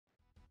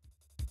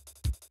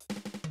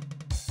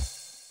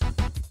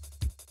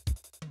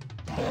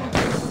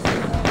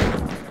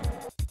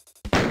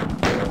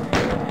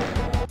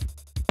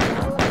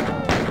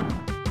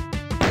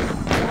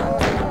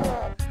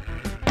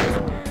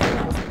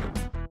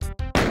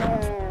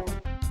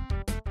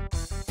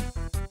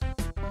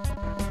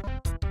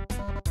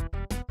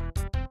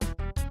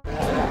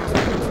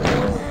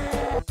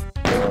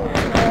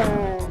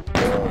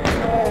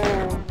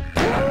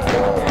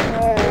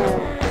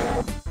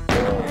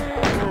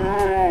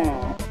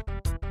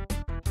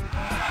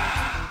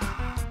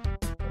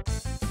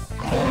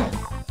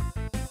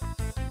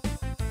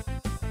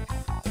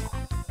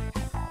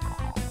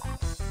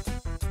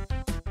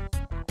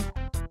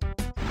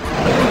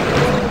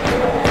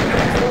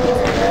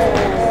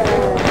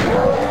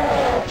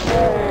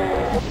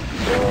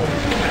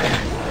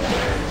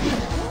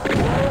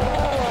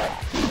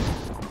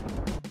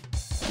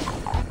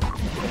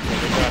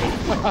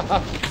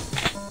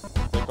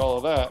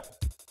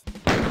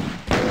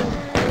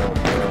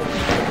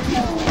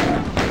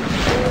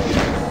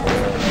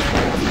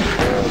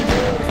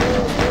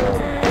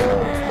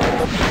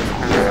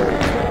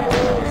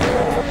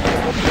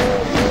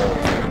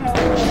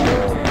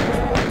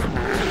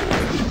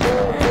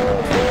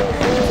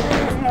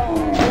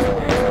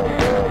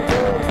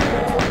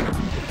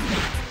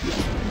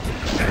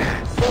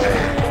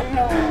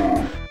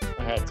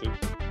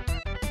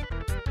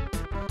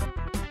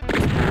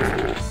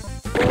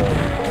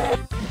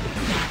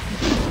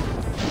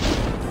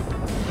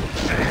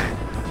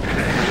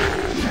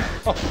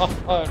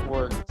It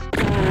worked.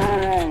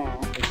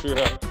 It sure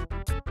helped.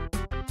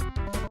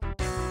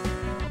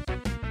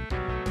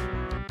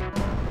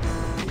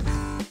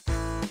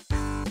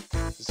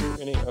 Is there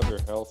any other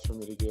health for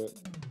me to get?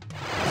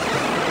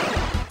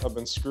 I've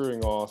been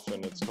screwing off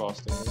and it's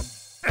costing me.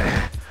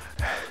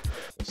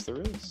 Yes,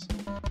 there is.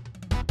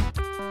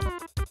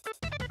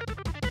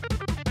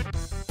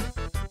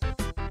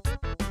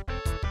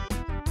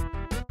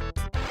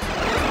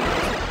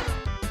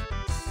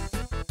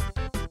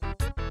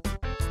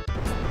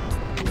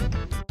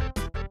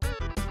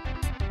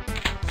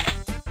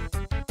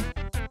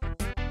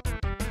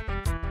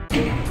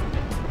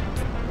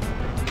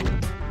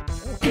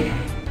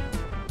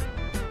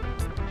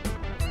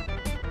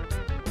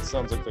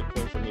 Sounds like that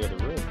came from the other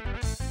room.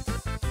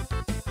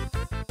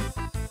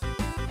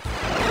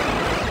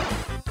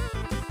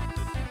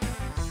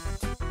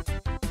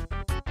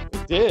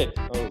 It did!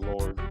 Oh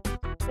lord.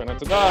 Try not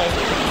to die.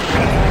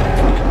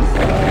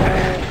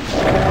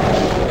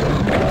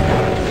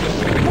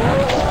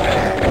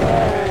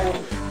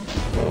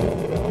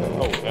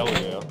 Oh, hell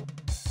yeah.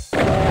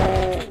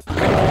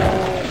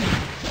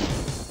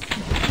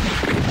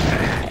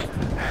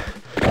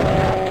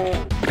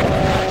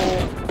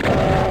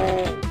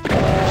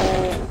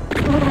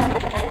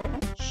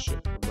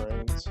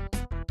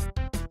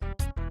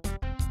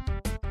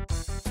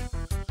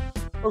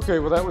 Okay,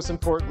 well that was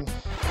important.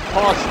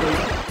 Costly,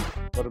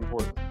 but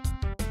important.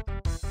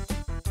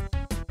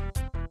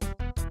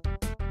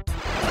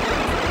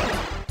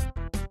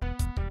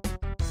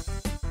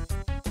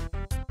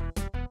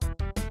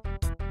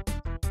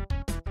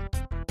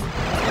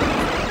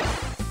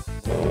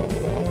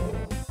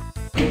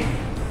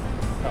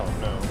 Oh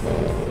no.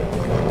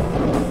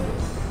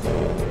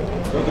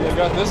 Good thing I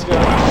got this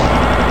guy.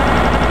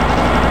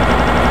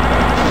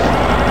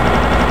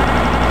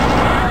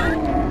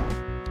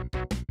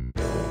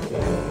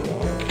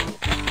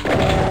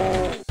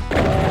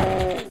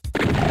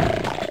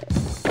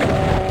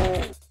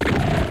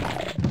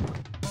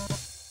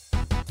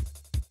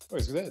 Oh,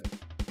 he's dead.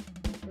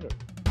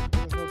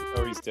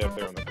 Oh, he's dead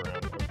there on the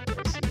ground. Okay,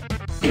 I see.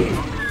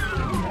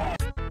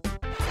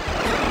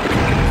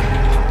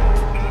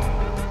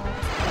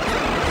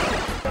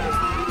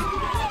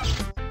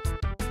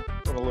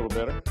 Going a little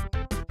better.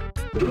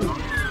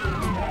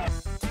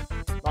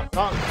 Knock,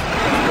 knock.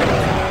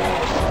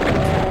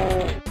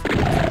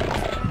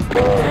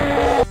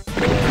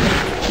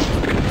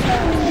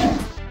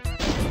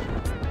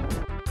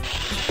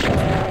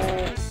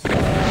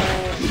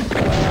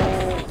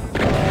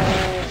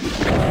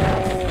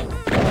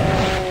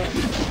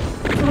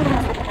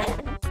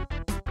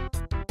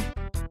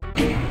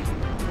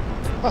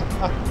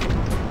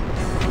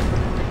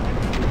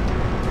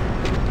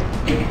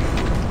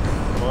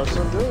 Far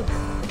so good.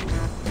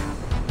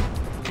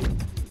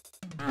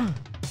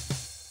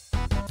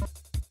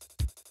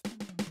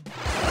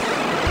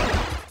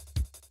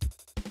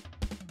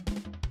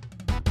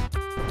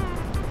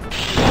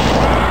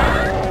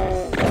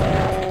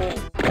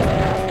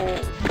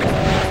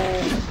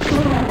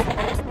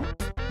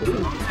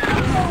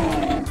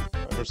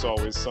 There's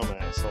always some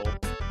asshole.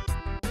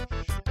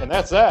 And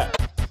that's that.